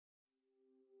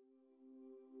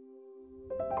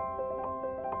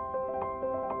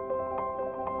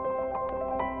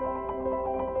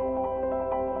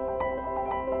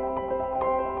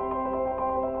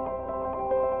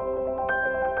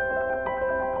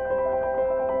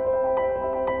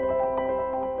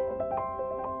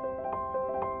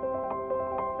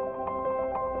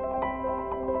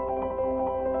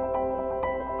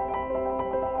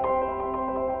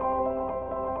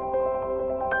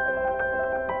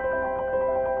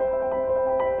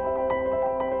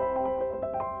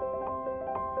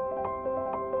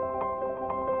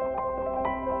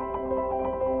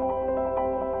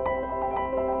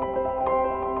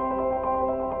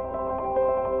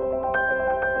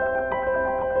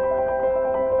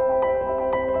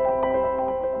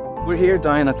We're here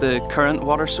down at the current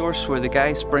water source where the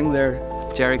guys bring their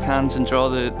jerry cans and draw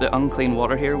the unclean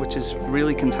water here, which is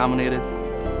really contaminated.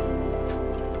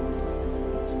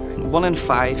 1 in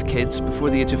 5 kids before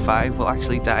the age of 5 will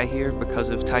actually die here because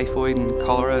of typhoid and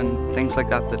cholera and things like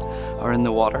that that are in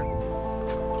the water.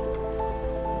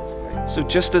 So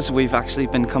just as we've actually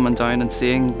been coming down and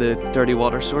seeing the dirty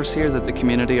water source here that the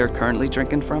community are currently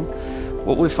drinking from,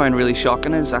 what we found really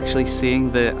shocking is actually seeing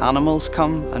the animals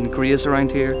come and graze around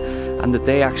here and that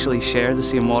they actually share the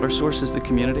same water source as the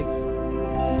community.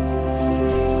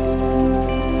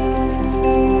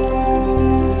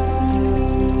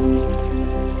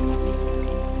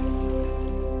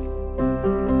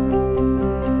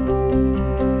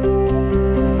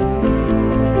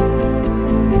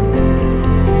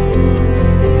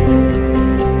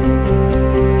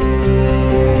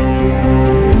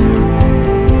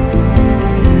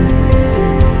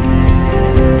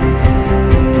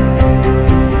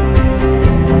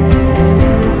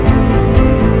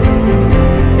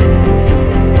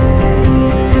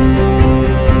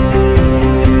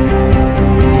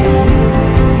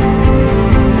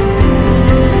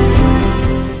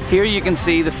 Here you can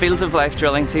see the Fields of Life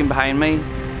drilling team behind me,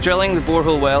 drilling the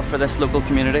borehole well for this local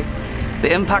community,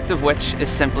 the impact of which is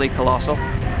simply colossal.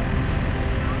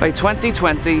 By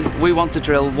 2020, we want to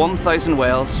drill 1,000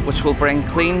 wells, which will bring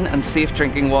clean and safe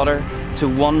drinking water to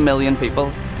 1 million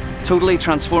people, totally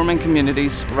transforming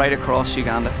communities right across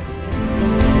Uganda.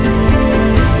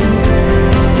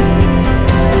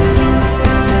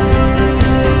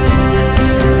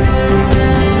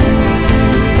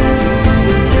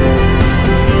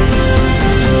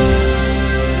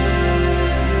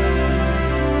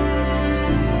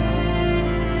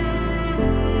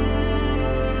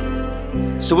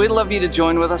 So we'd love you to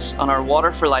join with us on our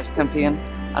Water for Life campaign,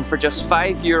 and for just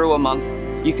 €5 a month,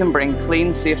 you can bring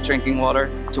clean, safe drinking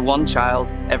water to one child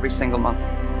every single month.